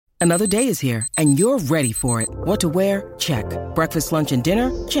Another day is here, and you're ready for it. What to wear? Check. Breakfast, lunch, and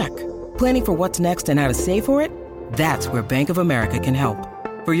dinner? Check. Planning for what's next and how to save for it? That's where Bank of America can help.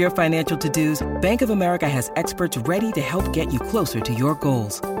 For your financial to-dos, Bank of America has experts ready to help get you closer to your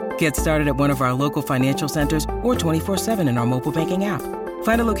goals. Get started at one of our local financial centers or 24/7 in our mobile banking app.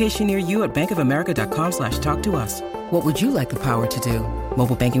 Find a location near you at bankofamerica.com/talktous. What would you like the power to do?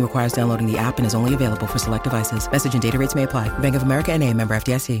 Mobile banking requires downloading the app and is only available for select devices. Message and data rates may apply. Bank of America N.A., member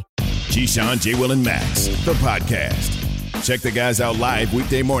FDIC. Keyshawn, J. Will, and Max, the podcast. Check the guys out live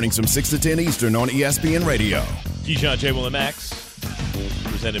weekday mornings from 6 to 10 Eastern on ESPN Radio. Keyshawn, J. Will, and Max,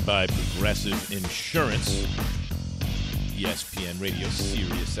 presented by Progressive Insurance. ESPN Radio,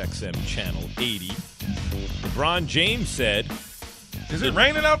 Sirius XM Channel 80. LeBron James said... Is it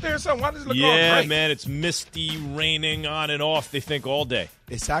raining out there or something? Why does it look all Yeah, bright? man, it's misty, raining on and off, they think, all day.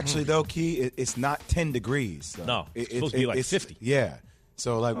 It's actually, though, Key, it's not 10 degrees. So No, it's supposed to be like 50. Yeah.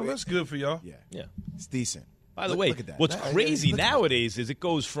 So, like, Oh, that's good for y'all. Yeah. it's decent. By the way, look at that. what's crazy look at nowadays is it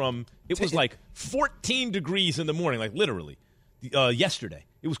goes from, it was like 14 degrees in the morning, like literally, yesterday.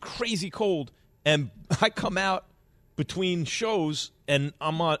 It was crazy cold, and I come out between shows, and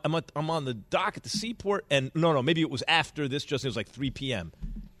I'm on the dock at the seaport, and maybe it was after this, it was like 3 p.m.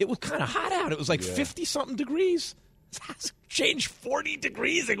 It was kind of hot out. It was like 50-something degrees. It's changed 40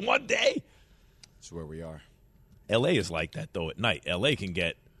 degrees in one day. That's where we are. L.A. is like that, though, at night. L.A. can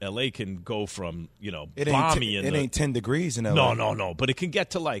go from, It balmy. ain't, ain't 10 degrees in L.A. No. But it can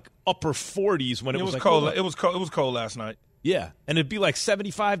get to, like, upper 40s when it was like, cold. oh, It was cold. It was cold last night. Yeah, and it'd be like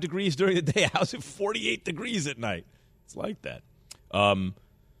 75 degrees during the day. How's it 48 degrees at night? It's like that.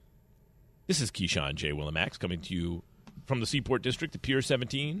 This is Keyshawn, J. Will, and Max coming to you from the Seaport District at Pier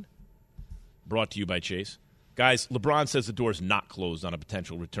 17, brought to you by Chase. Guys, LeBron says the door's not closed on a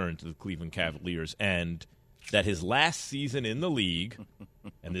potential return to the Cleveland Cavaliers and that his last season in the league,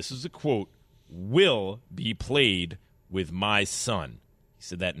 and this is a quote, will be played with my son. He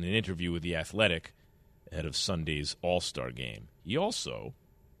said that in an interview with The Athletic ahead of Sunday's All-Star game. He also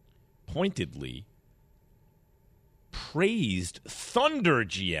pointedly praised Thunder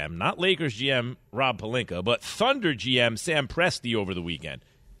GM, not Lakers GM Rob Pelinka, but Thunder GM Sam Presti over the weekend.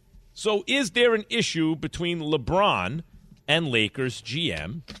 So is there an issue between LeBron and Lakers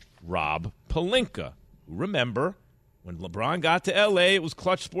GM Rob Pelinka? Remember, when LeBron got to L.A., it was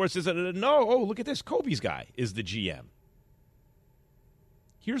Clutch Sports. Look at this. Kobe's guy is the GM.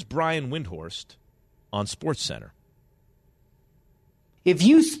 Here's Brian Windhorst on SportsCenter. If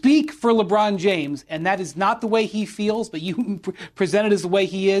you speak for LeBron James, and that is not the way he feels, but you present it as the way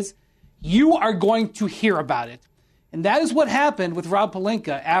he is, you are going to hear about it. And that is what happened with Rob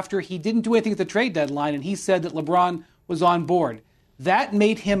Pelinka after he didn't do anything at the trade deadline, and he said that LeBron was on board. That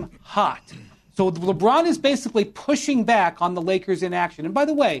made him hot. So LeBron is basically pushing back on the Lakers in action. And by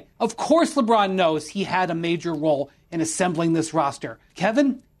the way, of course LeBron knows he had a major role in assembling this roster.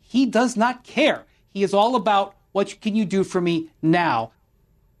 Kevin, he does not care. He is all about what can you do for me now.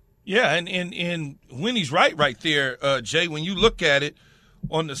 Yeah, and when he's right there, Jay, when you look at it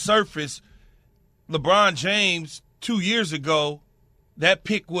on the surface, LeBron James 2 years ago, that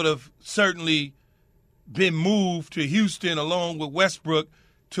pick would have certainly been moved to Houston along with Westbrook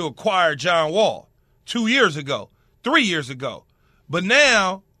to acquire John Wall 2 years ago, 3 years ago. But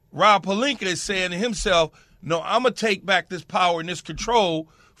now Rob Pelinka is saying to himself, no, I'm going to take back this power and this control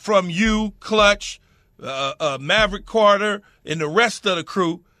from you, Clutch, Maverick Carter, and the rest of the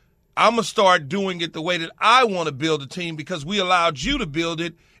crew. I'm going to start doing it the way that I want to build a team because we allowed you to build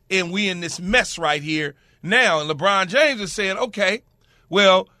it, and we in this mess right here now. And LeBron James is saying, okay,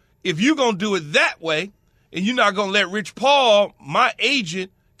 well, if you're going to do it that way and you're not going to let Rich Paul, my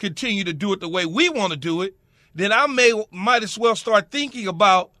agent, continue to do it the way we want to do it, then I might as well start thinking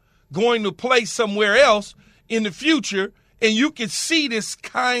about going to play somewhere else in the future, and you can see this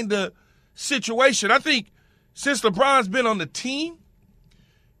kind of situation. I think since LeBron's been on the team,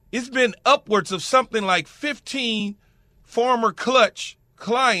 it's been upwards of something like 15 former Clutch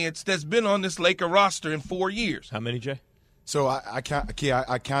clients that's been on this Laker roster in 4 years. How many, Jay? So I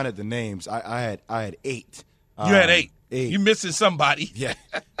counted the names. I had 8. You had 8. 8. You're missing somebody. Yeah.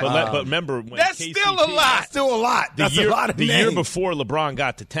 But remember when that's KCP, still a lot. Still a lot. That's a lot of the names. year before LeBron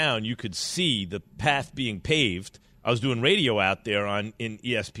got to town, you could see the path being paved. I was doing radio out there in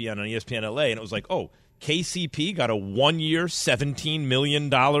ESPN, on ESPN LA, and it was like, oh, KCP got a 1-year, $17 million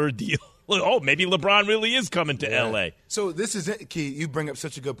deal. Oh, maybe LeBron really is coming to L.A. So this is it, Key. You bring up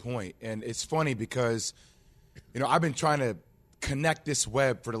such a good point, and it's funny because, I've been trying to connect this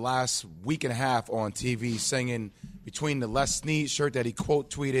web for the last week and a half on TV, singing between the Les Snead shirt that he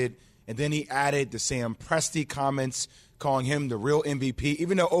quote tweeted, and then he added the Sam Presti comments calling him the real MVP,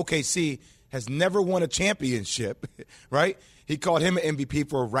 even though OKC has never won a championship, right? He called him an MVP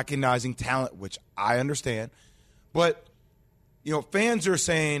for recognizing talent, which I understand. But, fans are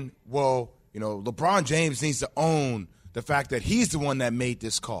saying, well, LeBron James needs to own the fact that he's the one that made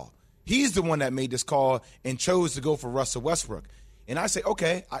this call. He's the one that made this call and chose to go for Russell Westbrook. And I say,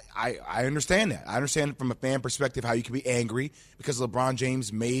 okay, I understand that. I understand from a fan perspective how you can be angry because LeBron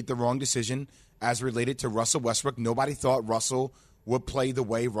James made the wrong decision as related to Russell Westbrook. Nobody thought Russell would play the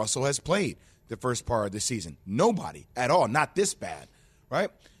way Russell has played the first part of the season. Nobody at all, not this bad, right?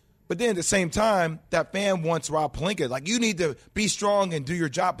 But then at the same time, that fan wants Rob Pelinka, like, you need to be strong and do your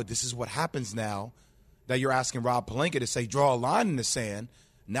job. But this is what happens now that you're asking Rob Pelinka to say, draw a line in the sand.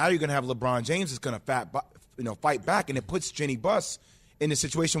 Now you're going to have LeBron James that's going to fight back, and it puts Jenny Buss in a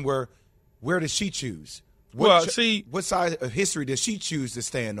situation where does she choose? What side of history does she choose to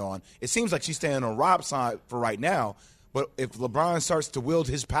stand on? It seems like she's standing on Rob's side for right now, but if LeBron starts to wield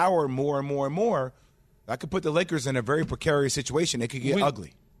his power more and more and more, that could put the Lakers in a very precarious situation. It could get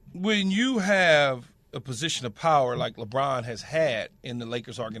ugly. When you have a position of power like LeBron has had in the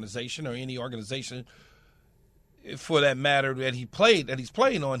Lakers organization or any organization for that matter that he's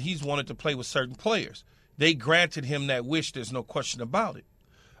playing on, he's wanted to play with certain players. They granted him that wish. There's no question about it.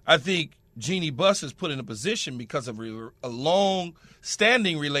 I think Jeannie Buss is put in a position because of a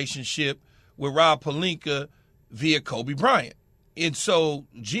long-standing relationship with Rob Pelinka via Kobe Bryant. And so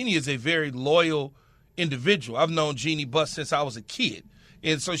Jeannie is a very loyal individual. I've known Jeannie Buss since I was a kid.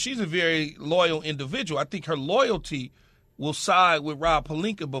 And so she's a very loyal individual. I think her loyalty will side with Rob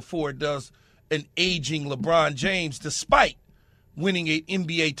Pelinka before it does an aging LeBron James, despite winning an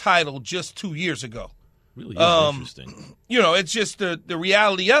NBA title just 2 years ago. Really is interesting. It's just the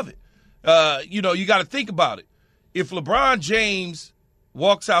reality of it. You got to think about it. If LeBron James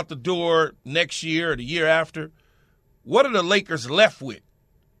walks out the door next year or the year after, what are the Lakers left with?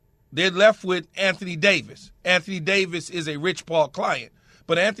 They're left with Anthony Davis. Anthony Davis is a Rich Paul client.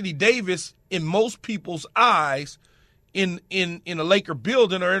 But Anthony Davis, in most people's eyes, in a Laker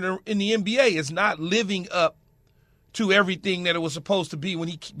building or in the NBA, is not living up to everything that it was supposed to be when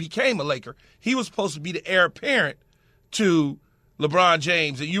he became a Laker. He was supposed to be the heir apparent to LeBron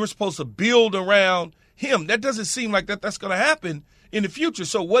James, and you were supposed to build around him. That doesn't seem like that's going to happen in the future.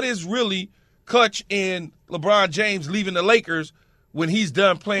 So what is really clutch in LeBron James leaving the Lakers when he's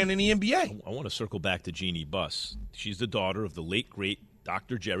done playing in the NBA? I want to circle back to Jeannie Buss. She's the daughter of the late, great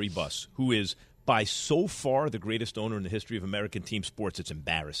Dr. Jerry Buss, who is by so far the greatest owner in the history of American team sports. It's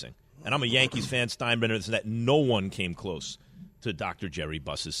embarrassing. And I'm a Yankees fan, Steinbrenner, so that no one came close to Dr. Jerry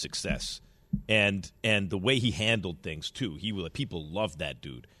Buss's success. And the way he handled things, too. People loved that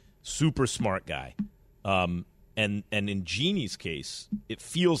dude. Super smart guy. And in Jeannie's case, it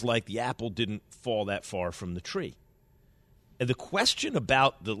feels like the apple didn't fall that far from the tree. And the question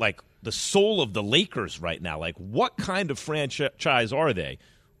about the soul of the Lakers right now, like what kind of franchise are they?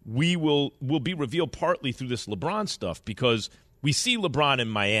 Will be revealed partly through this LeBron stuff because we see LeBron in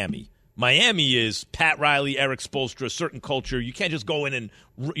Miami. Miami is Pat Riley, Eric Spoelstra, a certain culture. You can't just go in and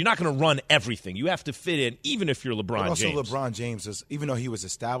you're not going to run everything. You have to fit in, even if you're LeBron James. Also, LeBron James, even though he was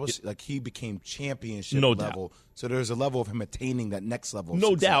established, he became championship no level. Doubt. So there's a level of him attaining that next level.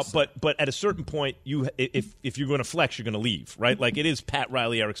 No success. doubt, but at a certain point, if you're going to flex, you're going to leave, right? Like it is Pat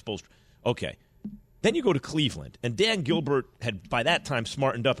Riley, Eric Spoelstra. Okay. Then you go to Cleveland, and Dan Gilbert had by that time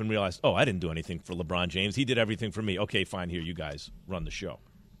smartened up and realized, I didn't do anything for LeBron James. He did everything for me. Okay, fine, here, you guys run the show.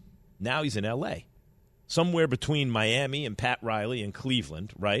 Now he's in L.A., somewhere between Miami and Pat Riley and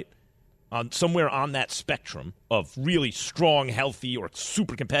Cleveland, right? Somewhere on that spectrum of really strong, healthy, or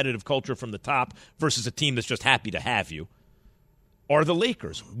super competitive culture from the top versus a team that's just happy to have you, are the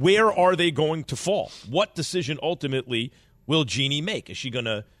Lakers. Where are they going to fall? What decision ultimately will Jeannie make? Is she going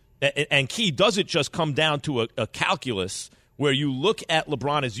to – and Key, does it just come down to a calculus where you look at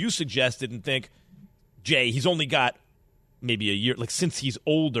LeBron, as you suggested, and think, Jay, he's only got – maybe a year, since he's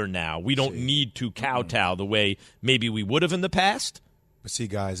older now, we don't need to kowtow the way maybe we would have in the past. But see,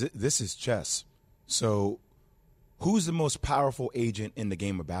 guys, this is chess. So who's the most powerful agent in the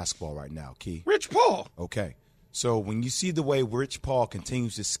game of basketball right now, Key? Rich Paul. Okay. So when you see the way Rich Paul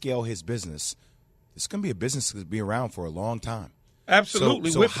continues to scale his business, it's going to be a business that's going to be around for a long time.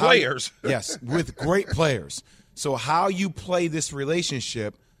 Absolutely, with players. Yes, with great players. So how you play this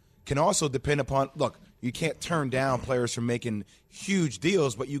relationship can also depend upon, look, you can't turn down players from making huge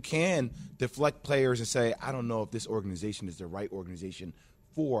deals, but you can deflect players and say, I don't know if this organization is the right organization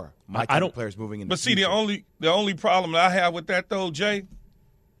for my type of players moving in the future. But see, the only problem that I have with that, though, Jay,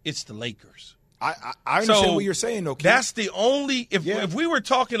 it's the Lakers. I understand what you're saying, though, Keith. That's the only – if we were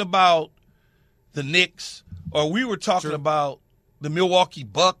talking about the Knicks or we were talking about the Milwaukee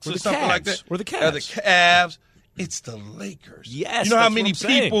Bucks or something like that. Or the Cavs. The Cavs. It's the Lakers. Yes, you know how that's many what I'm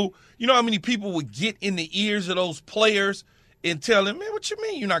people? You know how many people would get in the ears of those players and tell them, "Man, what you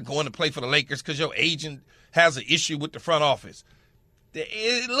mean you're not going to play for the Lakers because your agent has an issue with the front office?"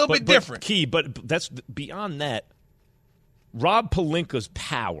 It's a little bit different. But that's beyond that. Rob Pelinka's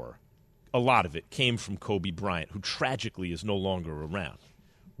power, a lot of it came from Kobe Bryant, who tragically is no longer around.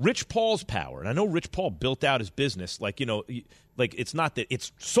 Rich Paul's power, and I know Rich Paul built out his business, like it's not that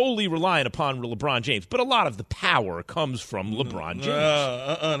it's solely reliant upon LeBron James, but a lot of the power comes from LeBron James.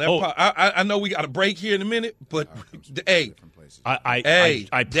 I know we got a break here in a minute, but hey,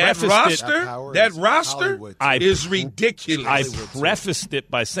 I prefaced that roster is ridiculous. I prefaced it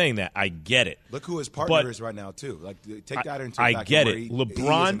by saying that I get it. Look who his partner is right now too. Like take that into account. I get it.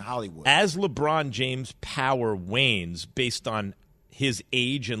 LeBron in Hollywood. As LeBron James' power wanes based on his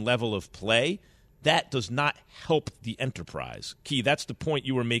age and level of play, that does not help the enterprise. Key, that's the point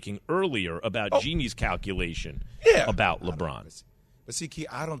you were making earlier about Genie's calculation about LeBron. But see, Key,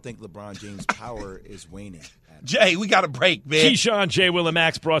 I don't think LeBron James' power is waning. Jay, we got a break, man. Keyshawn, J. Will, and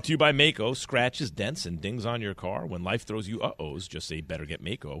Max brought to you by Mako. Scratches, dents, and dings on your car. When life throws you uh-ohs, just say better get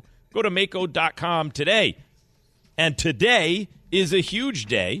Mako. Go to Mako.com today. And today is a huge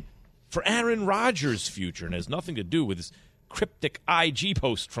day for Aaron Rodgers' future and has nothing to do with his cryptic IG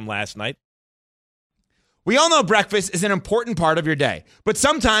post from last night. We all know breakfast is an important part of your day, but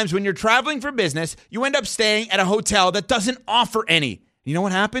sometimes when you're traveling for business, you end up staying at a hotel that doesn't offer any. You know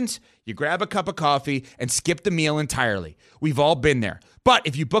what happens? You grab a cup of coffee and skip the meal entirely. We've all been there. But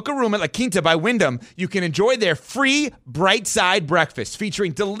if you book a room at La Quinta by Wyndham, you can enjoy their free Bright Side breakfast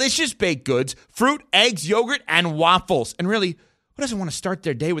featuring delicious baked goods, fruit, eggs, yogurt, and waffles. And really, who doesn't want to start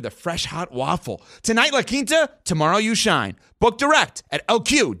their day with a fresh, hot waffle? Tonight, La Quinta, tomorrow you shine. Book direct at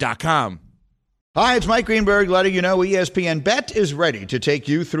LQ.com. Hi, it's Mike Greenberg letting you know ESPN Bet is ready to take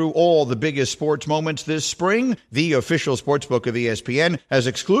you through all the biggest sports moments this spring. The official sportsbook of ESPN has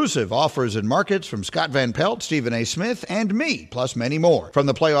exclusive offers and markets from Scott Van Pelt, Stephen A. Smith, and me, plus many more. From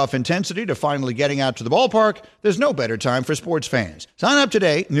the playoff intensity to finally getting out to the ballpark, there's no better time for sports fans. Sign up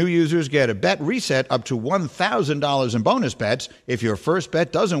today. New users get a bet reset up to $1,000 in bonus bets if your first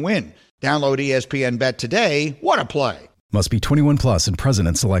bet doesn't win. Download ESPN Bet today. What a play. Must be 21 plus and present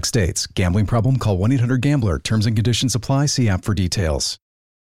in select states. Gambling problem? Call 1-800-GAMBLER. Terms and conditions apply. See app for details.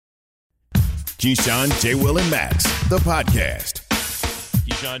 Keyshawn, J. Will, and Max, the podcast.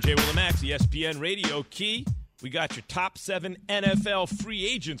 Keyshawn, J. Will, and Max, ESPN Radio. Key, we got your top 7 NFL free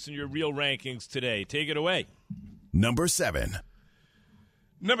agents in your real rankings today. Take it away. Number 7.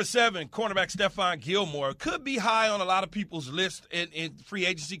 Number 7, cornerback Stephon Gilmore. Could be high on a lot of people's list in free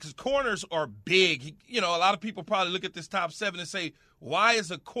agency because corners are big. A lot of people probably look at this top 7 and say, why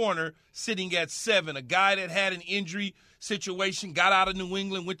is a corner sitting at 7? A guy that had an injury situation, got out of New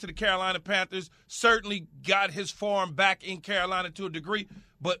England, went to the Carolina Panthers, certainly got his form back in Carolina to a degree.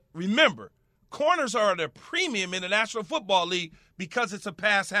 But remember, corners are at a premium in the National Football League because it's a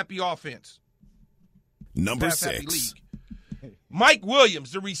pass-happy offense. Number 6. Mike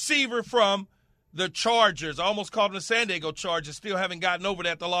Williams, the receiver from the Chargers. I almost called him the San Diego Chargers. Still haven't gotten over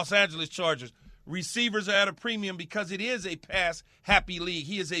that, the Los Angeles Chargers. Receivers are at a premium because it is a pass-happy league.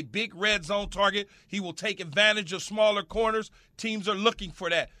 He is a big red zone target. He will take advantage of smaller corners. Teams are looking for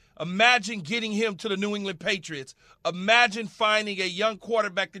that. Imagine getting him to the New England Patriots. Imagine finding a young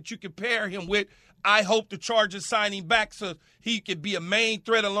quarterback that you can pair him with. I hope the Chargers sign him back so he could be a main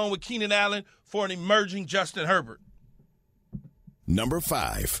threat along with Keenan Allen for an emerging Justin Herbert. Number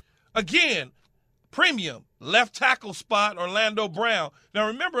 5. Again, premium, left tackle spot, Orlando Brown. Now,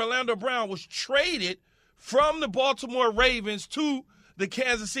 remember, Orlando Brown was traded from the Baltimore Ravens to the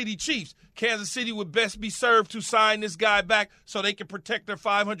Kansas City Chiefs. Kansas City would best be served to sign this guy back so they can protect their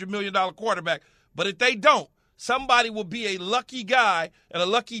 $500 million quarterback. But if they don't, somebody will be a lucky guy and a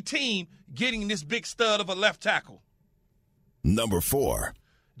lucky team getting this big stud of a left tackle. Number 4.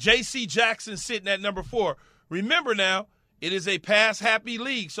 J.C. Jackson sitting at number 4. Remember now, it is a pass-happy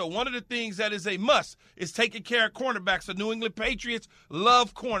league, so one of the things that is a must is taking care of cornerbacks. The New England Patriots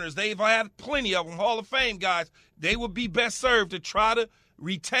love corners. They've had plenty of them, Hall of Fame guys. They would be best served to try to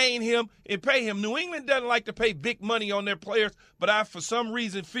retain him and pay him. New England doesn't like to pay big money on their players, but I, for some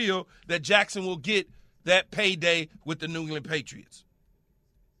reason, feel that Jackson will get that payday with the New England Patriots.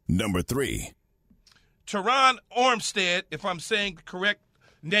 Number 3. Teron Armstead, if I'm saying correct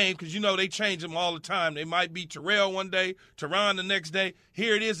name because, they change them all the time. They might be Terrell one day, Teron the next day.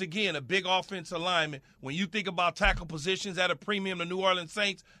 Here it is again, a big offensive lineman. When you think about tackle positions at a premium, the New Orleans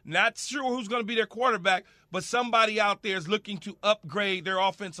Saints, not sure who's going to be their quarterback, but somebody out there is looking to upgrade their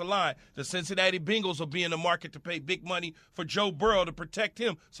offensive line. The Cincinnati Bengals will be in the market to pay big money for Joe Burrow to protect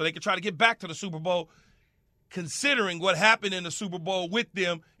him so they can try to get back to the Super Bowl. Considering what happened in the Super Bowl with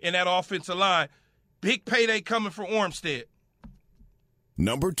them in that offensive line, big payday coming for Armstead.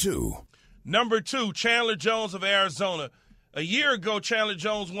 Number two, Chandler Jones of Arizona. A year ago, Chandler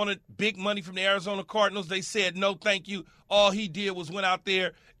Jones wanted big money from the Arizona Cardinals. They said no, thank you. All he did was went out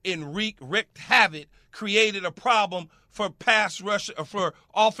there and wreaked havoc, created a problem for pass rusher, for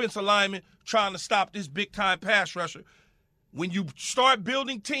offensive linemen trying to stop this big-time pass rusher. When you start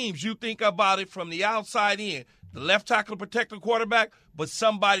building teams, you think about it from the outside in. The left tackle to protect the quarterback, but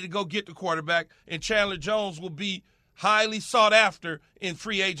somebody to go get the quarterback, and Chandler Jones will be highly sought after in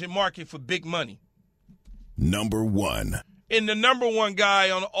free agent market for big money. Number one. And the number one guy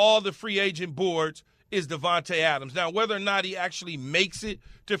on all the free agent boards is Davante Adams. Now, whether or not he actually makes it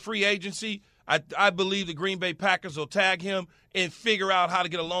to free agency, I believe the Green Bay Packers will tag him and figure out how to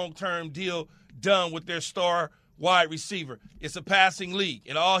get a long-term deal done with their star wide receiver. It's a passing league,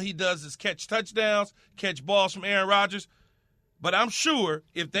 and all he does is catch touchdowns, catch balls from Aaron Rodgers. But I'm sure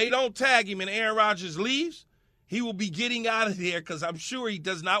if they don't tag him and Aaron Rodgers leaves, he will be getting out of there because I'm sure he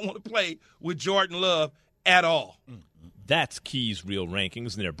does not want to play with Jordan Love at all. That's Key's Real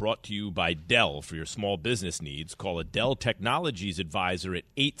Rankings, and they're brought to you by Dell. For your small business needs, call a Dell Technologies advisor at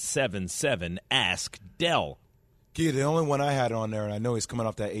 877-ASK-DELL. Key, the only one I had on there, and I know he's coming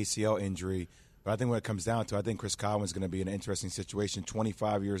off that ACL injury, but I think when it comes down to it, I think Chris Godwin's going to be in an interesting situation,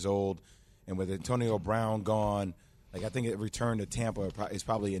 25 years old, and with Antonio Brown gone, I think a return to Tampa is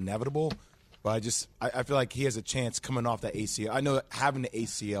probably inevitable. But I feel like he has a chance coming off that ACL. I know having the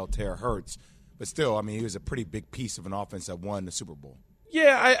ACL tear hurts, but still, he was a pretty big piece of an offense that won the Super Bowl.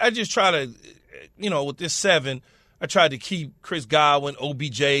 Yeah, I just try to, with this 7, I tried to keep Chris Godwin,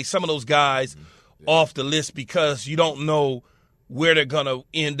 OBJ, some of those guys off the list because you don't know where they're going to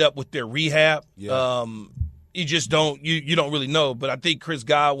end up with their rehab. Yeah. You just don't you don't really know. But I think Chris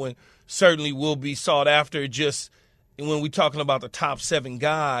Godwin certainly will be sought after. Just when we're talking about the top 7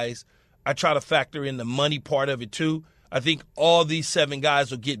 guys, I try to factor in the money part of it too. I think all these 7 guys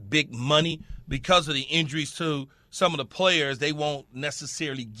will get big money because of the injuries to some of the players. They won't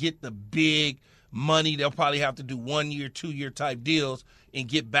necessarily get the big money. They'll probably have to do 1-year, 2-year type deals and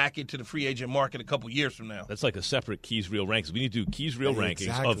get back into the free agent market a couple years from now. That's like a separate Keys Real Rankings. We need to do Keys Real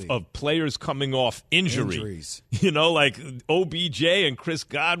Rankings of players coming off injuries. Like OBJ and Chris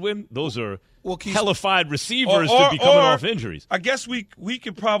Godwin. Those are hellified receivers to be coming off injuries. I guess we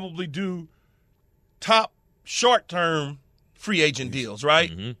could probably do top short-term free agent deals, right?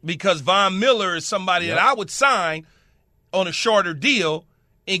 Mm-hmm. Because Von Miller is somebody that I would sign on a shorter deal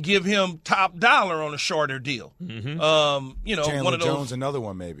and give him top dollar on a shorter deal. Mm-hmm. Chandler one of those, Jones, another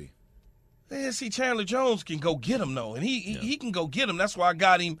one maybe. Yeah, see, Chandler Jones can go get him, though, and he can go get him. That's why I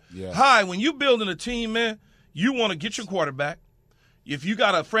got him high. When you're building a team, man, you want to get your quarterback. If you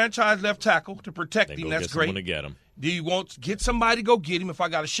got a franchise left tackle to protect him, that's great. To get him. Do you want to get somebody to go get him? If I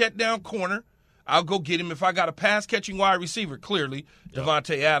got a shutdown corner, I'll go get him. If I got a pass-catching wide receiver, clearly,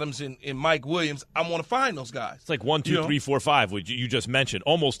 Davante Adams and Mike Williams, I want to find those guys. It's like 1, 2, 3, 4, 5, which you just mentioned,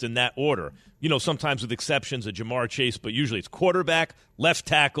 almost in that order. Sometimes with exceptions of Jamar Chase, but usually it's quarterback, left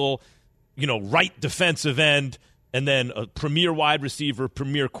tackle, right defensive end, and then a premier wide receiver,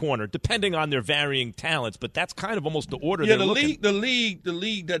 premier corner, depending on their varying talents. But that's kind of almost the order they're looking. The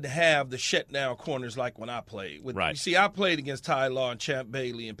league doesn't have the shutdown corners like when I played. Right. You see, I played against Ty Law and Champ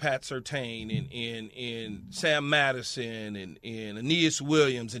Bailey and Pat Surtain and Sam Madison and Aeneas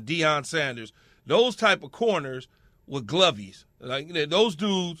Williams and Deion Sanders. Those type of corners were glovies. Those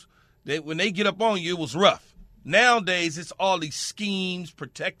dudes, when they get up on you, it was rough. Nowadays, it's all these schemes,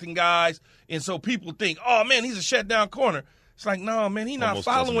 protecting guys, and so people think, oh, man, he's a shutdown corner. It's like, no, man, he's not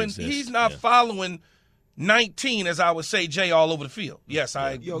following 19, as I would say, Jay, all over the field. Yes,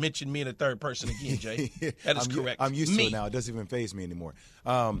 I mentioned me in the third person again, Jay. That is correct. I'm used to it now. It doesn't even faze me anymore.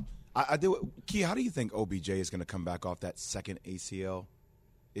 Key, how do you think OBJ is going to come back off that second ACL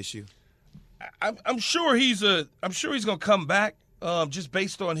issue? I'm sure he's going to come back just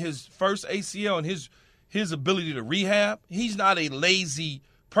based on his first ACL and his ability to rehab. He's not a lazy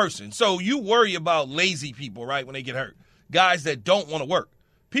person. So you worry about lazy people, right, when they get hurt. Guys that don't want to work.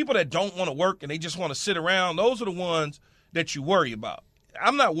 People that don't want to work and they just want to sit around, those are the ones that you worry about.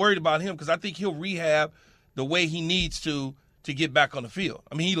 I'm not worried about him because I think he'll rehab the way he needs to get back on the field.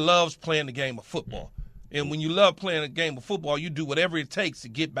 He loves playing the game of football. And when you love playing a game of football, you do whatever it takes to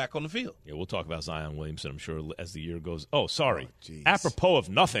get back on the field. Yeah, we'll talk about Zion Williamson, I'm sure, as the year goes. Oh, sorry. Apropos of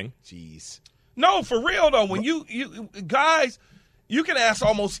nothing. Jeez. No, for real, though. When you guys, you can ask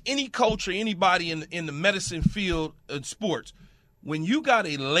almost any coach or anybody in the medicine field in sports. When you got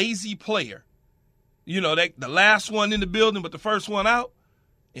a lazy player, the last one in the building but the first one out,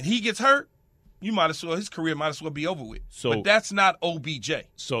 and he gets hurt, his career might as well be over with. But that's not OBJ.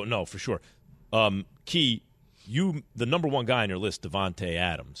 So, no, for sure. Key, the number one guy on your list, Davante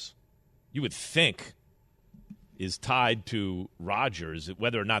Adams, you would think is tied to Rodgers,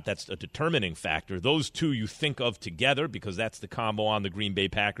 whether or not that's a determining factor. Those two you think of together because that's the combo on the Green Bay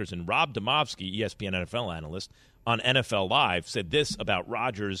Packers. And Rob Demovsky, ESPN NFL analyst, on NFL Live said this about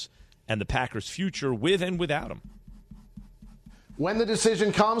Rodgers and the Packers' future with and without him. When the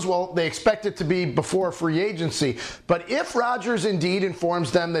decision comes, well, they expect it to be before free agency. But if Rodgers indeed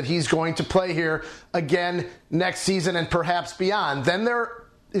informs them that he's going to play here again next season and perhaps beyond, then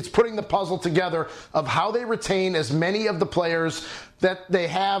it's putting the puzzle together of how they retain as many of the players that they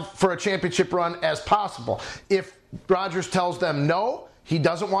have for a championship run as possible. If Rodgers tells them no, he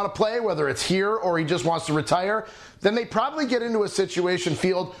doesn't want to play, whether it's here or he just wants to retire, then they probably get into a situation,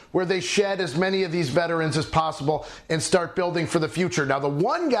 Field, where they shed as many of these veterans as possible and start building for the future. Now, the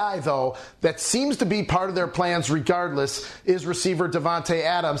one guy, though, that seems to be part of their plans regardless is receiver Davante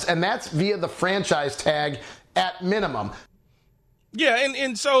Adams, and that's via the franchise tag at minimum. Yeah,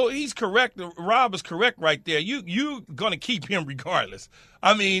 and so he's correct. Rob is correct right there. You're going to keep him regardless.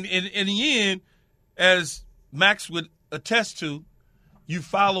 I mean, in the end, as Max would attest to, you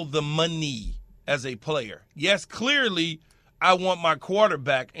follow the money as a player. Yes, clearly I want my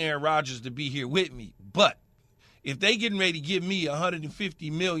quarterback, Aaron Rodgers, to be here with me. But if they getting ready to give me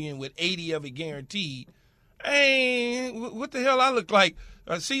 $150 million with 80 of it guaranteed, what the hell I look like?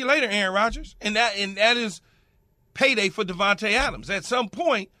 See you later, Aaron Rodgers. And that is payday for Davante Adams. At some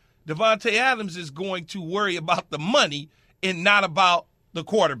point, Davante Adams is going to worry about the money and not about the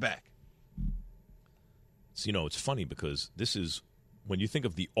quarterback. So, it's funny because this is when you think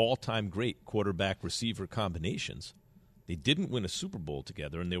of the all-time great quarterback-receiver combinations, they didn't win a Super Bowl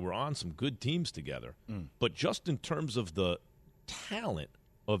together, and they were on some good teams together. But just in terms of the talent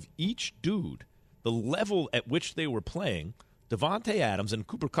of each dude, the level at which they were playing, Davante Adams, and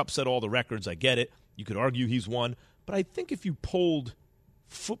Cooper Kupp set all the records, I get it. You could argue he's one. But I think if you polled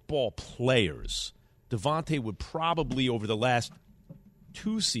football players, Davante would probably, over the last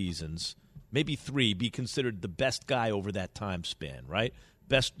 2 seasons, maybe 3, be considered the best guy over that time span, right?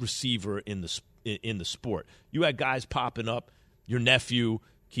 Best receiver in the sport. You had guys popping up. Your nephew,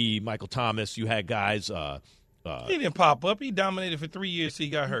 Michael Thomas. You had guys. He didn't pop up. He dominated for 3 years. He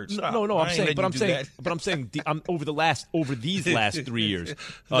got hurt. Stop. No. I'm saying, over these last 3 years,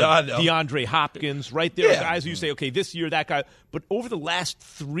 DeAndre Hopkins, right there. Yeah. Guys who you say, okay, this year that guy. But over the last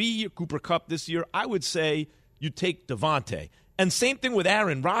 3 years, Cooper Kupp this year, I would say you take Davante. And same thing with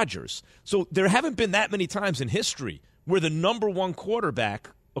Aaron Rodgers. So there haven't been that many times in history where the number one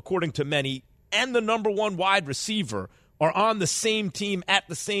quarterback, according to many, and the number one wide receiver are on the same team at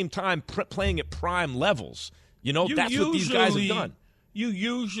the same time playing at prime levels. That's what these guys have done. You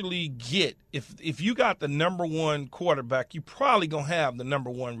usually get, if you got the number one quarterback, you probably going to have the number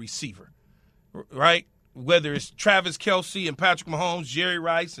one receiver, right? Whether it's Travis Kelce and Patrick Mahomes, Jerry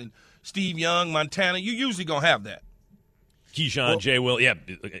Rice and Steve Young, Montana, you usually going to have that. Keyshawn, J. Will,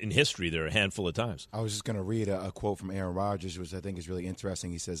 in history there are a handful of times. I was just going to read a quote from Aaron Rodgers, which I think is really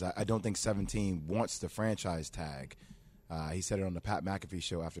interesting. He says, I don't think 17 wants the franchise tag. He said it on the Pat McAfee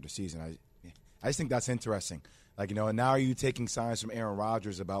show after the season. I just think that's interesting. And now are you taking signs from Aaron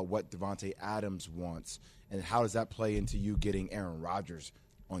Rodgers about what Davante Adams wants, and how does that play into you getting Aaron Rodgers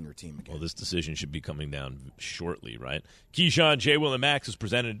on your team again? Well, this decision should be coming down shortly, right? Keyshawn, J. Will, and Max is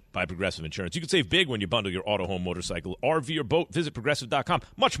presented by Progressive Insurance. You can save big when you bundle your auto, home, motorcycle, RV, or boat. Visit Progressive.com.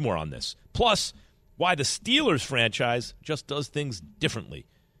 Much more on this. Plus, why the Steelers franchise just does things differently.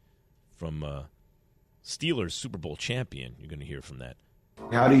 From Steelers Super Bowl champion, you're going to hear from that.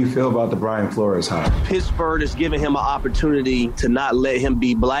 How do you feel about the Brian Flores hire? Pittsburgh is giving him an opportunity to not let him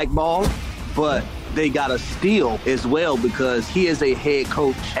be blackballed, but they got a steal as well because he is a head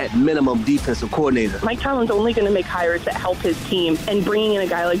coach at minimum defensive coordinator. Mike Tomlin's only going to make hires that help his team, and bringing in a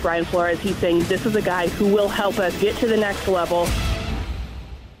guy like Brian Flores, he's saying this is a guy who will help us get to the next level.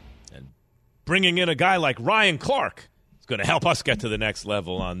 And bringing in a guy like Ryan Clark is going to help us get to the next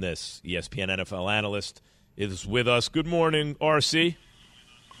level on this. ESPN NFL analyst is with us. Good morning, RC.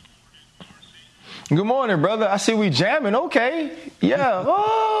 Good morning, brother. I see we jamming. Okay. Yeah.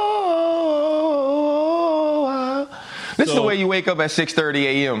 This is the way you wake up at 6:30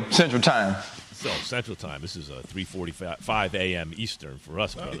 a.m. Central Time. So Central Time. This is 3:45 a.m. Eastern for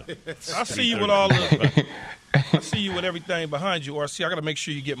us, brother. I see you with all the. I see you with everything behind you, RC. I got to make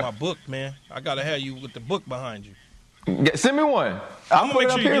sure you get my book, man. I got to have you with the book behind you. Send me one. I'll put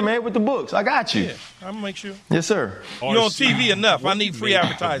it up here, man, with the books. I got you. Yeah, I'm gonna make sure. Yes, sir. You're on TV enough. I need free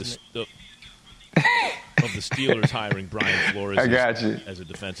advertisement. Of the Steelers hiring Brian Flores as a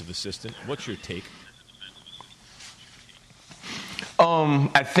defensive assistant. What's your take?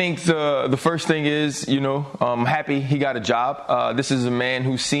 I think the first thing is, I'm happy he got a job. This is a man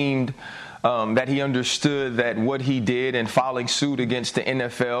who seemed that he understood that what he did in filing suit against the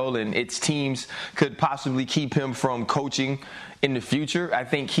NFL and its teams could possibly keep him from coaching in the future. I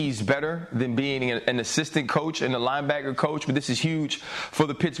think he's better than being an assistant coach and a linebacker coach, but this is huge for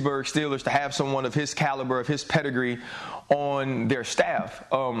the Pittsburgh Steelers to have someone of his caliber, of his pedigree on their staff.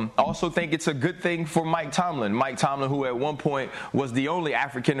 I also think it's a good thing for Mike Tomlin. Mike Tomlin, who at one point was the only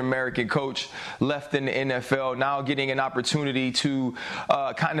African-American coach left in the NFL, now getting an opportunity to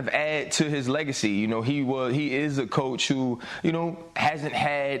kind of add to his legacy. He is a coach who, hasn't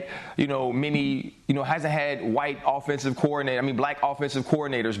had, hasn't had white offensive coordinators, black offensive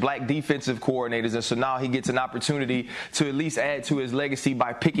coordinators, black defensive coordinators. And so now he gets an opportunity to at least add to his legacy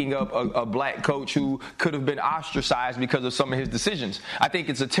by picking up a black coach who could have been ostracized because of some of his decisions. I think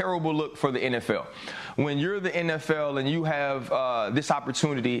it's a terrible look for the NFL. When you're the NFL and you have this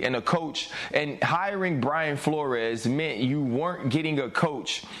opportunity and a coach, and hiring Brian Flores meant you weren't getting a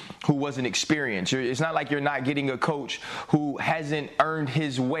coach who wasn't experienced. It's not like you're not getting a coach who hasn't earned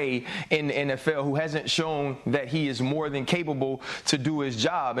his way in the NFL, who hasn't shown that he is more than capable to do his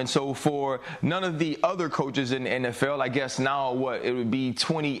job. And so for none of the other coaches in the NFL, I guess now it would be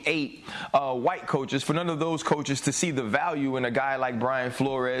 28 white coaches, for none of those coaches to see the value in a guy like Brian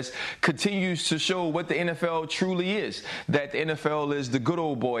Flores continues to show what the NFL truly is, that the NFL is the good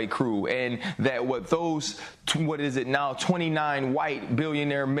old boy crew, and that what those, 29 white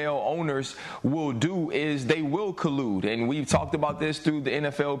billionaire male owners will do is they will collude. And we've talked about this through the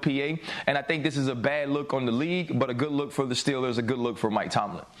NFLPA, and I think this is a bad look on the league, but a good look for the Steelers, a good look for Mike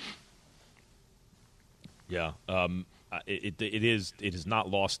Tomlin. Yeah, it is not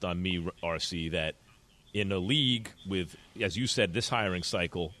lost on me, RC, that in a league with, as you said, this hiring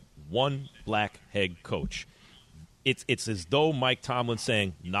cycle, one black head coach, it's as though Mike Tomlin's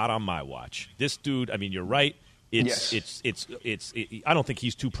saying, not on my watch. This dude, you're right. It's I don't think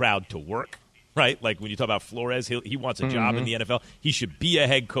he's too proud to work, right? Like when you talk about Flores, he wants a job in the NFL. He should be a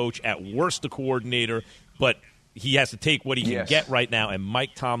head coach, at worst a coordinator, but he has to take what he can get right now, and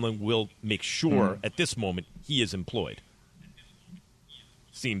Mike Tomlin will make sure at this moment he is employed.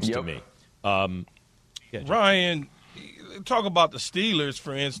 Seems to me. Ryan, talk about the Steelers,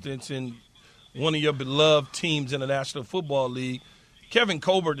 for instance, and one of your beloved teams in the National Football League. Kevin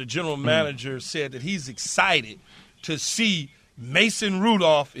Colbert, the general manager, said that he's excited to see Mason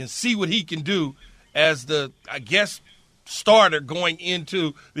Rudolph and see what he can do as the, starter going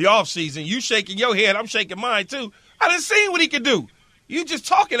into the offseason. You shaking your head, I'm shaking mine too. I done seen what he can do. You just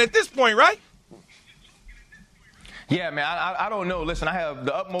talking at this point, right? Yeah, man, I don't know. Listen, I have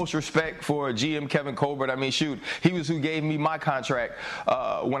the utmost respect for GM Kevin Colbert. He was who gave me my contract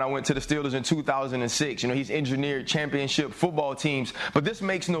when I went to the Steelers in 2006. He's engineered championship football teams, but this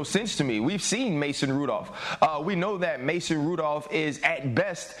makes no sense to me. We've seen Mason Rudolph. We know that Mason Rudolph is at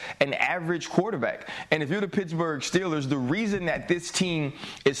best an average quarterback. And if you're the Pittsburgh Steelers, the reason that this team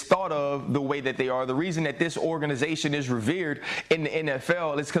is thought of the way that they are, the reason that this organization is revered in the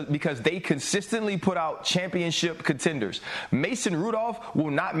NFL is because they consistently put out championship contenders. Mason Rudolph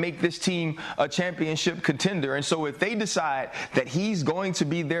will not make this team a championship contender. And so if they decide that he's going to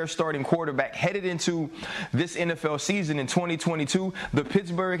be their starting quarterback headed into this NFL season in 2022, the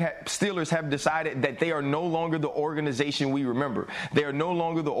Pittsburgh Steelers have decided that they are no longer the organization we remember. They are no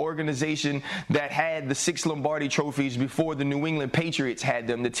longer the organization that had the 6 Lombardi trophies before the New England Patriots had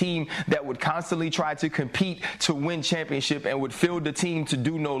them, the team that would constantly try to compete to win championship and would field the team to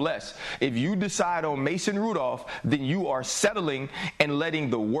do no less. If you decide on Mason Rudolph, then you are settling and letting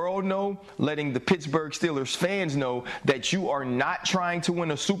the world know, letting the Pittsburgh Steelers fans know that you are not trying to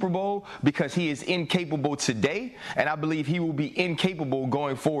win a Super Bowl because he is incapable today, and I believe he will be incapable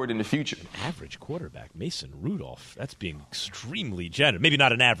going forward in the future. Average quarterback, Mason Rudolph. That's being extremely generous. Maybe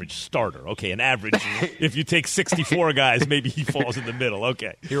not an average starter. Okay, an average. If you take 64 guys, maybe he falls in the middle.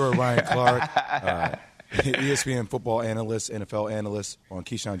 Okay. Here are Ryan Clark, ESPN football analyst, NFL analyst on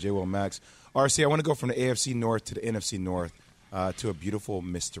Keyshawn, J. Will, Max. RC, I want to go from the AFC North to the NFC North to a beautiful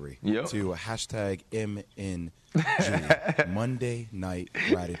mystery, to a hashtag MNG, Monday Night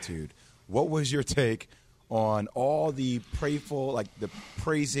Gratitude. What was your take on all the the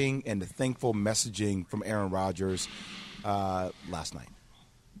praising and the thankful messaging from Aaron Rodgers last night?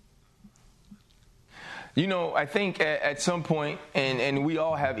 You know, I think at some point, and we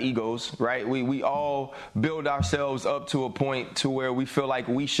all have egos, right? We all build ourselves up to a point to where we feel like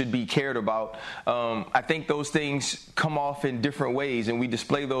we should be cared about. I think those things come off in different ways, and we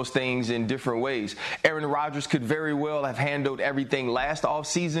display those things in different ways. Aaron Rodgers could very well have handled everything last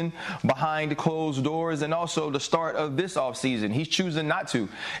offseason behind closed doors, and also the start of this offseason. He's choosing not to.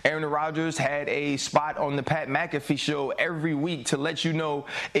 Aaron Rodgers had a spot on the Pat McAfee show every week to let you know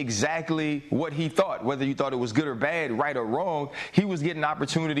exactly what he thought, whether you thought it was good or bad, right or wrong. He was getting an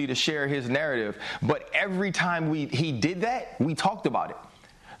opportunity to share his narrative. But every time he did that, we talked about it.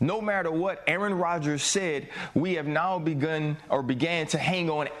 No matter what Aaron Rodgers said, we have now began to hang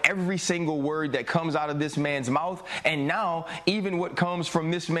on every single word that comes out of this man's mouth, and now even what comes from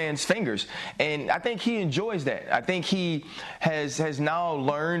this man's fingers. And I think he enjoys that. I think he has now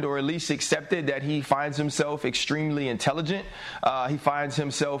learned, or at least accepted, that he finds himself extremely intelligent. He finds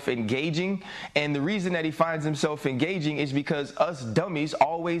himself engaging. And the reason that he finds himself engaging is because us dummies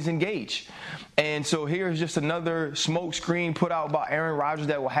always engage. And so here's just another smoke screen put out by Aaron Rodgers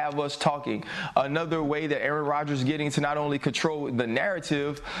that will have us talking. Another way that Aaron Rodgers is getting to not only control the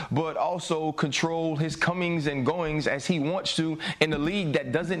narrative, but also control his comings and goings as he wants to in a league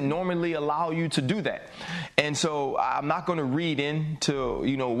that doesn't normally allow you to do that. And so I'm not going to read into,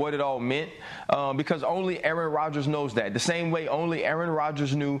 what it all meant, because only Aaron Rodgers knows that. The same way only Aaron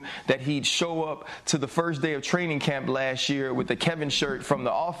Rodgers knew that he'd show up to the first day of training camp last year with the Kevin shirt from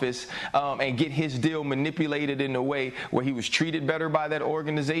The Office and get his deal manipulated in a way where he was treated better by that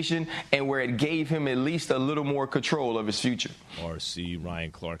organization and where it gave him at least a little more control of his future. RC,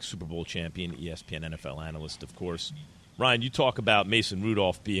 Ryan Clark, Super Bowl champion, ESPN NFL analyst, of course. Ryan, you talk about Mason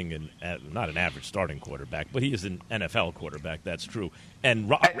Rudolph being not an average starting quarterback, but he is an NFL quarterback. That's true.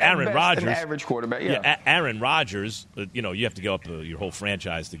 And Aaron Rodgers, an average quarterback, yeah. Aaron Rodgers, you have to give up your whole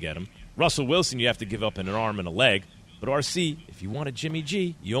franchise to get him. Russell Wilson, you have to give up an arm and a leg. But RC, if you wanted Jimmy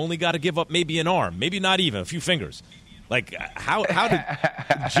G, you only got to give up maybe an arm, maybe not even a few fingers. Like, how did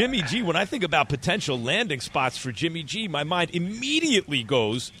Jimmy G, when I think about potential landing spots for Jimmy G, my mind immediately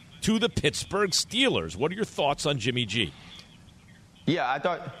goes to the Pittsburgh Steelers. What are your thoughts on Jimmy G? Yeah, I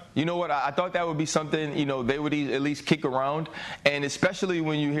thought that would be something, they would at least kick around. And especially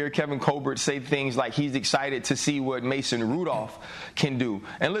when you hear Kevin Colbert say things like he's excited to see what Mason Rudolph can do.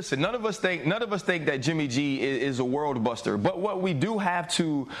 And listen, none of us think that Jimmy G is a world buster. But what we do have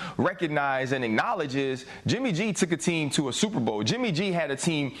to recognize and acknowledge is Jimmy G took a team to a Super Bowl. Jimmy G had a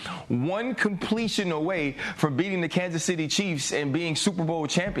team one completion away from beating the Kansas City Chiefs and being Super Bowl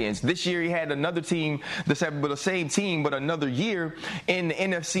champions. This year he had another team, the same team, but another year in the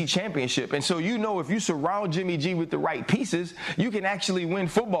NFC Championship. And so if you surround Jimmy G with the right pieces, you can actually win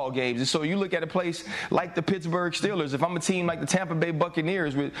football games. And so you look at a place like the Pittsburgh Steelers. If I'm a team like the Tampa Bay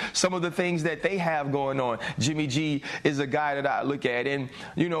Buccaneers with some of the things that they have going on, Jimmy G is a guy that I look at. And,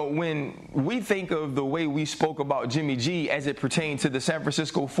 when we think of the way we spoke about Jimmy G as it pertained to the San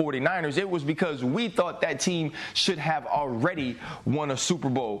Francisco 49ers, it was because we thought that team should have already won a Super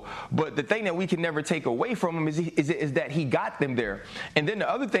Bowl. But the thing that we can never take away from him is that he got them there. And then the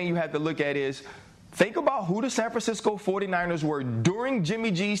other thing you have to look at is think about who the San Francisco 49ers were during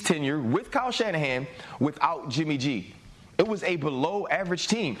Jimmy G's tenure with Kyle Shanahan without Jimmy G. It was a below-average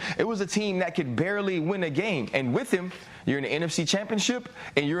team. It was a team that could barely win a game. And with him, you're in the NFC Championship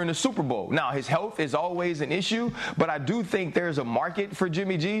and you're in the Super Bowl. Now, his health is always an issue, but I do think there's a market for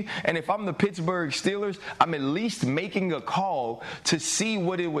Jimmy G. And if I'm the Pittsburgh Steelers, I'm at least making a call to see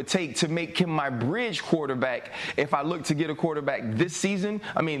what it would take to make him my bridge quarterback if I look to get a quarterback this season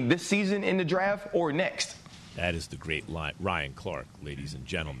in the draft or next. That is the great Ryan Clark, ladies and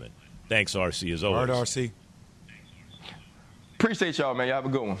gentlemen. Thanks, RC, as always. All right, RC. Appreciate y'all, man. Y'all have a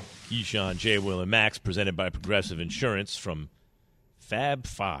good one. Keyshawn, J. Will, and Max, presented by Progressive Insurance. From Fab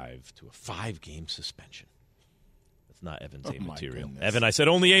 5 to a 5-game suspension. That's not Evan's A material. Goodness. Evan, I said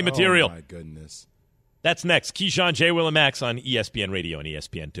only A material. Oh, my goodness. That's next. Keyshawn, J. Will, and Max on ESPN Radio and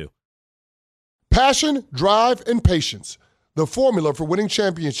ESPN2. Passion, drive, and patience. The formula for winning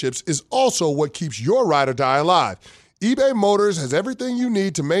championships is also what keeps your ride or die alive. eBay Motors has everything you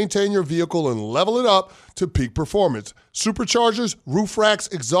need to maintain your vehicle and level it up to peak performance. Superchargers, roof racks,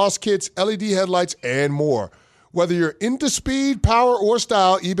 exhaust kits, LED headlights, and more. Whether you're into speed, power, or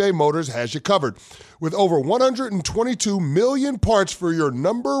style, eBay Motors has you covered. With over 122 million parts for your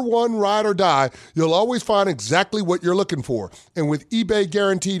number one ride or die, you'll always find exactly what you're looking for. And with eBay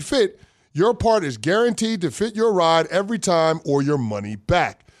Guaranteed Fit, your part is guaranteed to fit your ride every time or your money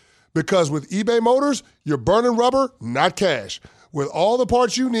back. Because with eBay Motors, you're burning rubber, not cash. With all the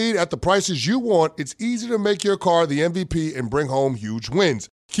parts you need at the prices you want, it's easy to make your car the MVP and bring home huge wins.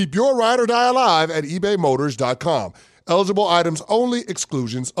 Keep your ride or die alive at ebaymotors.com. Eligible items only.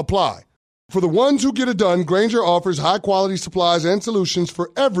 Exclusions apply. For the ones who get it done, Grainger offers high-quality supplies and solutions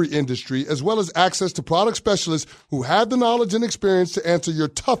for every industry, as well as access to product specialists who have the knowledge and experience to answer your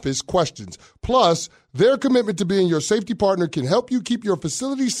toughest questions. Plus, their commitment to being your safety partner can help you keep your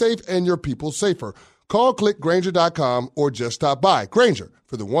facility safe and your people safer. Call, click Grainger.com, or just stop by. Grainger,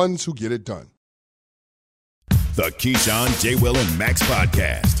 for the ones who get it done. The Keyshawn, J. Will, and Max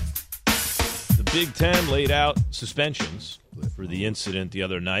podcast. The Big Ten laid out suspensions for the incident the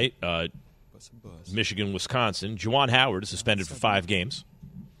other night. Michigan, Wisconsin. Juwan Howard is suspended for 5 games.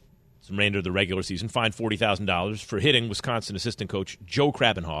 It's the remainder of the regular season. Fined $40,000 for hitting Wisconsin assistant coach Joe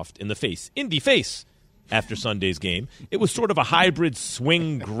Krabenhoft in the face, after Sunday's game. It was sort of a hybrid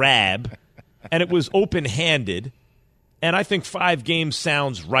swing grab, and it was open-handed. And I think 5 games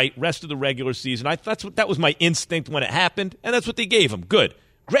sounds right. Rest of the regular season, that was my instinct when it happened, and that's what they gave him. Good.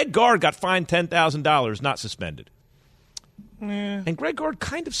 Greg Gard got fined $10,000, not suspended. And Greg Gard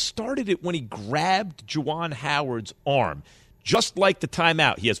kind of started it when he grabbed Juwan Howard's arm. Just like the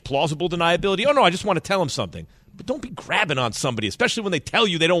timeout. He has plausible deniability. Oh, no, I just want to tell him something. But don't be grabbing on somebody, especially when they tell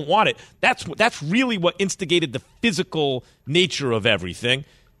you they don't want it. That's really what instigated the physical nature of everything.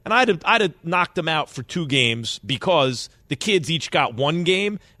 And I'd have knocked them out for 2 games because the kids each got 1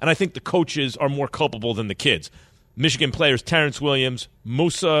 game, and I think the coaches are more culpable than the kids. Michigan players Terrence Williams,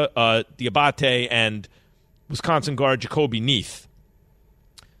 Musa Diabate, and Wisconsin guard Jacoby Neath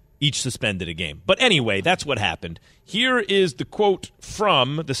each suspended a game. But anyway, that's what happened. Here is the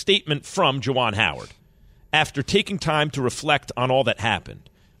statement from Juwan Howard. After taking time to reflect on all that happened,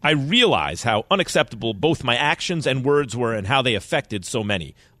 I realize how unacceptable both my actions and words were and how they affected so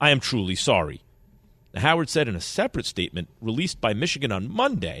many. I am truly sorry. Now, Howard said in a separate statement released by Michigan on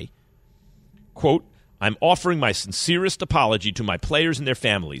Monday, quote, I'm offering my sincerest apology to my players and their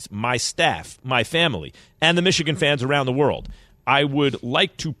families, my staff, my family, and the Michigan fans around the world. I would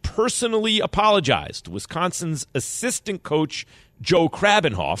like to personally apologize to Wisconsin's assistant coach, Joe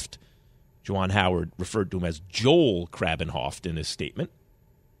Krabenhoft. Juwan Howard referred to him as Joel Krabenhoft in his statement.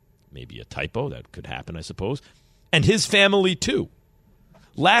 Maybe a typo. That could happen, I suppose. And his family, too.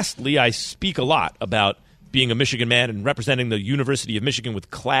 Lastly, I speak a lot about being a Michigan man and representing the University of Michigan with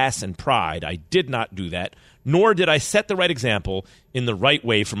class and pride. I did not do that, nor did I set the right example in the right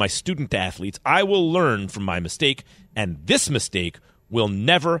way for my student athletes. I will learn from my mistake, and this mistake will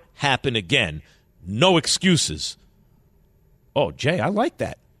never happen again. No excuses. Oh, Jay, I like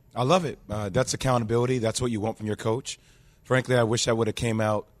that. I love it. That's accountability. That's what you want from your coach. Frankly, I wish that would have came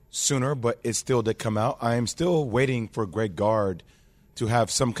out sooner, but it still did come out. I am still waiting for Greg Gard to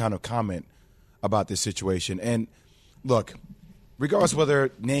have some kind of comment about this situation. And look, regardless of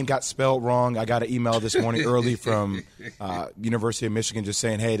whether name got spelled wrong, I got an email this morning early from University of Michigan just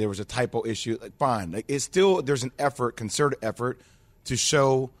saying, hey, there was a typo issue. Like, fine. Like, it's still, there's an effort, concerted effort to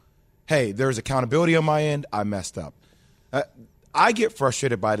show, hey, there's accountability on my end. I messed up. I get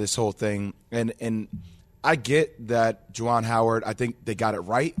frustrated by this whole thing, and I get that Juwan Howard, I think they got it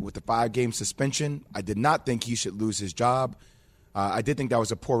right with the 5-game suspension. I did not think he should lose his job. I did think that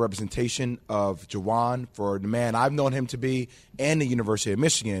was a poor representation of Juwan for the man I've known him to be and the University of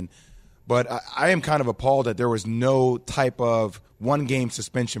Michigan. But I am kind of appalled that there was no type of 1-game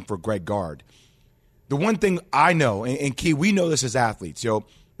suspension for Greg Gard. The one thing I know, and Key, we know this as athletes,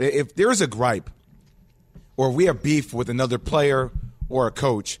 if there's a gripe or we have beef with another player or a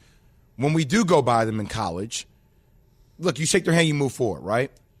coach, when we do go by them in college, look, you shake their hand, you move forward, right?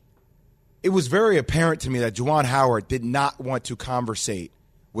 It was very apparent to me that Juwan Howard did not want to conversate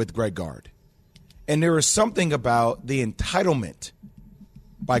with Greg Gard. And there was something about the entitlement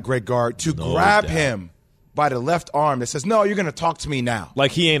by Greg Gard to grab him by the left arm that says, no, you're going to talk to me now.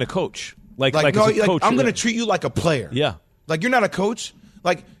 Like he ain't a coach. Like no, as a coach, I'm going to treat you like a player. Yeah. Like you're not a coach.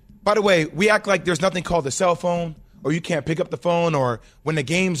 Like, by the way, we act like there's nothing called a cell phone or you can't pick up the phone or when the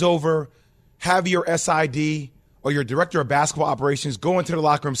game's over, have your SID or your director of basketball operations go into the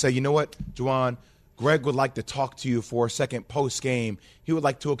locker room and say, you know what, Juwan, Greg would like to talk to you for a second post-game. He would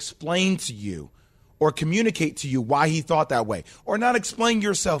like to explain to you or communicate to you why he thought that way. Or not explain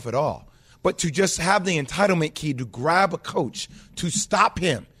yourself at all, but to just have the entitlement key to grab a coach, to stop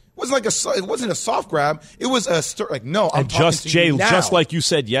him. It wasn't a soft grab. It was no, I'm talking to you now. Just like you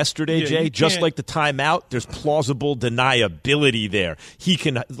said yesterday, Jay, just like the timeout, there's plausible deniability there. He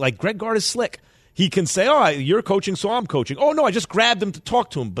can, like Greg Gard is slick. he can say, oh, you're coaching, so I'm coaching. Oh, no, I just grabbed him to talk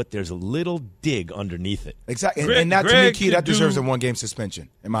to him. But there's a little dig underneath it. Exactly. And that, to me, Key, that deserves a one-game suspension,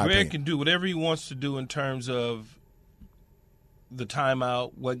 in my opinion. Greg can do whatever he wants to do in terms of the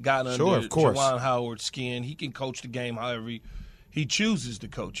timeout, what got under Juwan Howard's skin. He can coach the game however he chooses to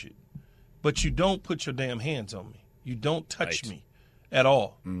coach it. But you don't put your damn hands on me. You don't touch me at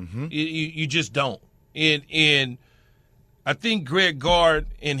all. Mm-hmm. You just don't. And I think Greg Gard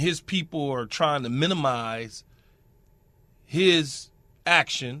and his people are trying to minimize his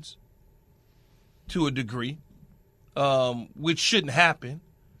actions to a degree, which shouldn't happen.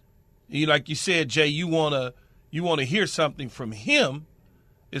 Like you said, Jay, you want to hear something from him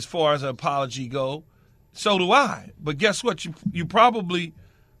as far as an apology go. So do I. But guess what? You probably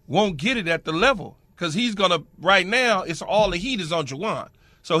won't get it at the level because he's going to, right now, it's all the heat is on Juwan.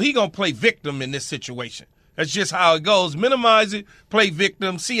 So he's going to play victim in this situation. That's just how it goes. Minimize it, play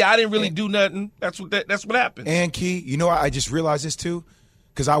victim. See, I didn't really do nothing. That's what happens. And, Key, I just realized this, too,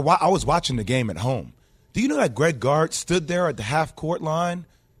 because I was watching the game at home. Do you know that Greg Gard stood there at the half-court line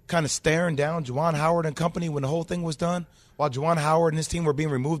kind of staring down Juwan Howard and company when the whole thing was done while Juwan Howard and his team were being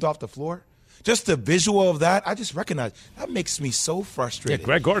removed off the floor? Just the visual of that, I just recognize that makes me so frustrated. Yeah,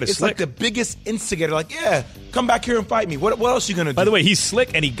 Greg Gard is slick. It's like the biggest instigator. Like, yeah, come back here and fight me. What else are you going to do? By the way, he's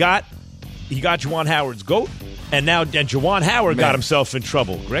slick, and he got Juwan Howard's goat, and Juwan Howard got himself in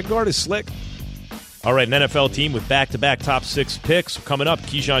trouble. Greg Gard is slick. All right, an NFL team with back-to-back top 6 picks coming up.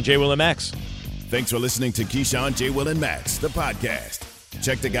 Keyshawn, J. Will, and Max. Thanks for listening to Keyshawn, J. Will, and Max, the podcast.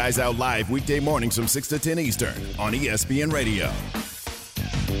 Check the guys out live weekday mornings from 6 to 10 Eastern on ESPN Radio.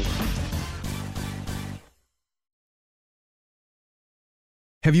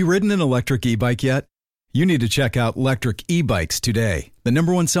 Have you ridden an electric e-bike yet? You need to check out Electric E-Bikes today, the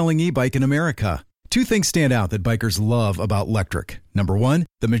 #1 selling e-bike in America. 2 things stand out that bikers love about Electric. Number 1,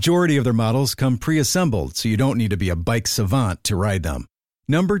 the majority of their models come pre-assembled, so you don't need to be a bike savant to ride them.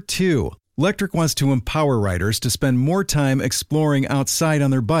 Number 2, Electric wants to empower riders to spend more time exploring outside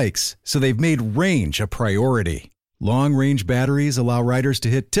on their bikes, so they've made range a priority. Long-range batteries allow riders to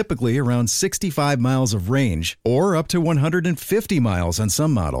hit typically around 65 miles of range or up to 150 miles on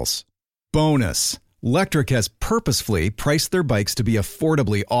some models. Bonus, Electric has purposefully priced their bikes to be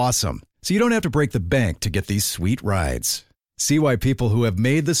affordably awesome, so you don't have to break the bank to get these sweet rides. See why people who have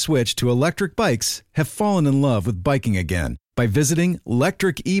made the switch to electric bikes have fallen in love with biking again by visiting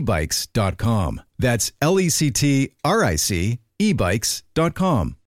electricebikes.com. That's LECTRIC ebikes.com.